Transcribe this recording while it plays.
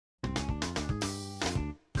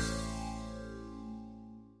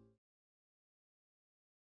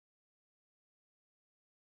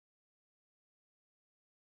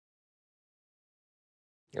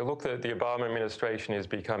Look, the Obama administration is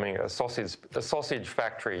becoming a sausage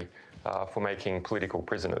factory for making political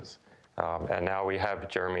prisoners. And now we have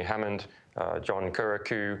Jeremy Hammond, John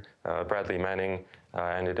Kirikou, Bradley Manning,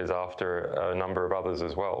 and it is after a number of others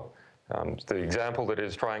as well. The example that it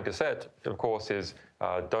is trying to set, of course, is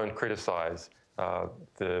don't criticize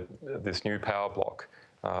this new power block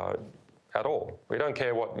at all. We don't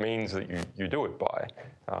care what means that you do it by.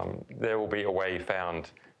 There will be a way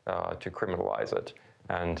found to criminalize it.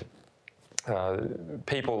 And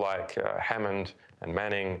people like Hammond and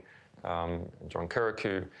Manning, John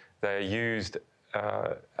Kirikou, they're used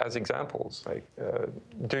as examples. Like,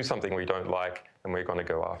 do something we don't like and we're going to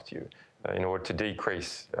go after you in order to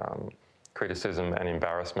decrease criticism and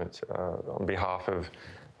embarrassment on behalf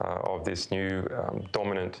of this new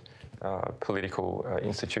dominant political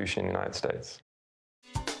institution in the United States.